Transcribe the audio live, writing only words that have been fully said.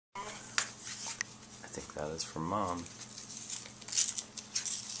That is from Mom.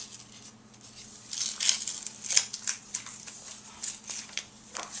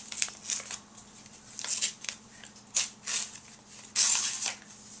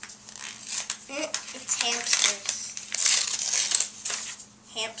 It's hamsters.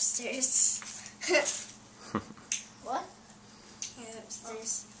 Hamsters. What?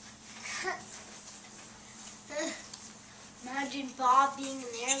 Hamsters. Imagine Bob being an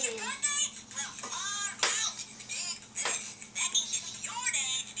alien.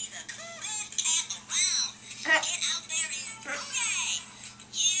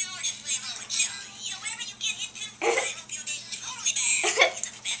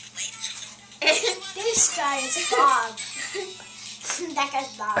 This guy is Bob. That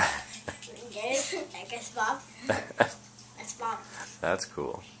guy's Bob. Get it? That guy's Bob. That's Bob. That's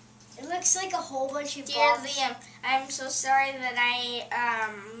cool. It looks like a whole bunch of Dear Bobs. Liam, I'm so sorry that I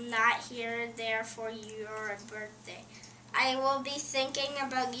am not here there for your birthday. I will be thinking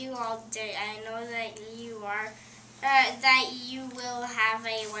about you all day. I know that you are, that you will have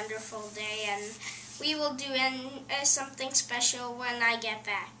a wonderful day, and we will do something special when I get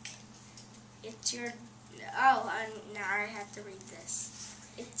back. It's your, now I have to read this.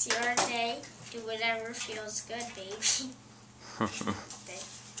 It's your day. Do whatever feels good, baby.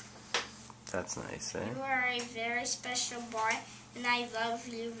 That's nice, eh? You are a very special boy, and I love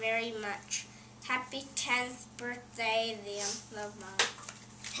you very much. Happy 10th birthday, Liam. Love, Mom.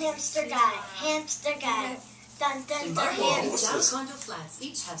 Hamster guy. Hamster guy. Dun dun dun. Hamster. Down condo flats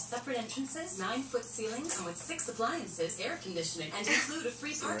each have separate entrances, 9-foot ceilings, and with 6 appliances, air conditioning, and include a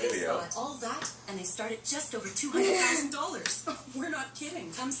free parking spot. All that, and they start at just over $200,000. We're not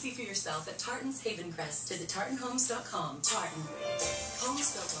kidding. Come see for yourself at Tartan's Haven Crest. Visit tartanhomes.com. Tartan.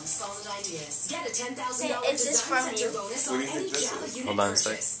 Homes built on solid ideas. Get a $10,000 Is this design from center you? bonus What on do you think any this Java is? unit Hold on a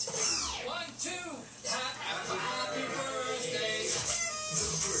sec. purchased. 1, 2, happy birthday. The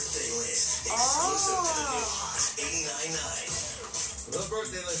birthday list. Oh. The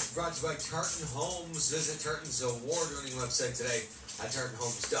birthday list brought to you by Tartan Homes. Visit Tartan's award-winning website today at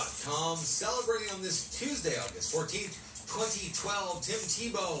tartanhomes.com. Celebrating on this Tuesday, August 14th, 2012, Tim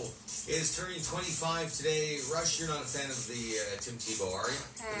Tebow is turning 25 today. Rush, you're not a fan of the Tim Tebow, are you?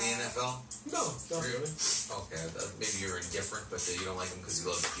 In the NFL? No, not really. Okay, maybe you're indifferent, but you don't like him because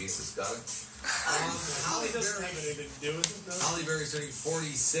you love Jesus. Got it? Halle It doesn't Berry. have anything to do with it, no. Halle Berry's turning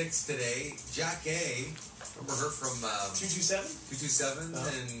 46 today. Jack A. Remember her from 227? 227,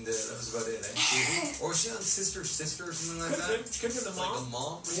 and that was about it, eh? Or was she on Sister or something like that? Could have been the Like mom. a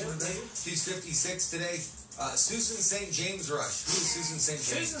mom or Yeah, something like maybe. that? She's 56 today. Susan St. James Rush. Who is Susan St.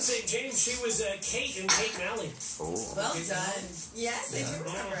 James? Susan St. James, she was Kate in Kate Malley. Oh. Well done. Yes, I do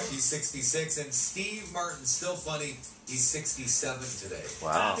remember. She's 66. And Steve Martin, still funny, he's 67 today.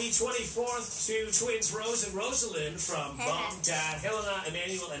 Wow. Happy 24th to twins Rose and Rosalind from Mom, Dad, Helena,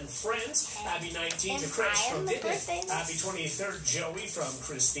 Emmanuel, and friends. Happy 19th to And Chris I am from the Pippin. birthday list. Happy 23rd, Joey from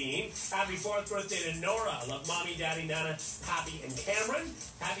Christine. Happy 4th birthday to Nora. Love Mommy, Daddy, Nana, Happy, and Cameron.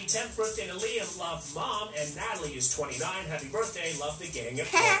 Happy 10th birthday to Liam. Love Mom. And Natalie is 29. Happy birthday. Love the gang at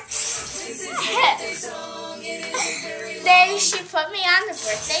work. Then she put me on the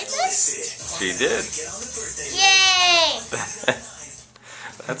birthday list? She did. Yay!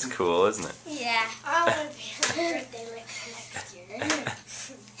 That's cool, isn't it? Yeah. I want to be on the birthday list next year.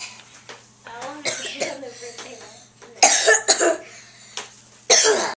 I want to be on the birthday list next year.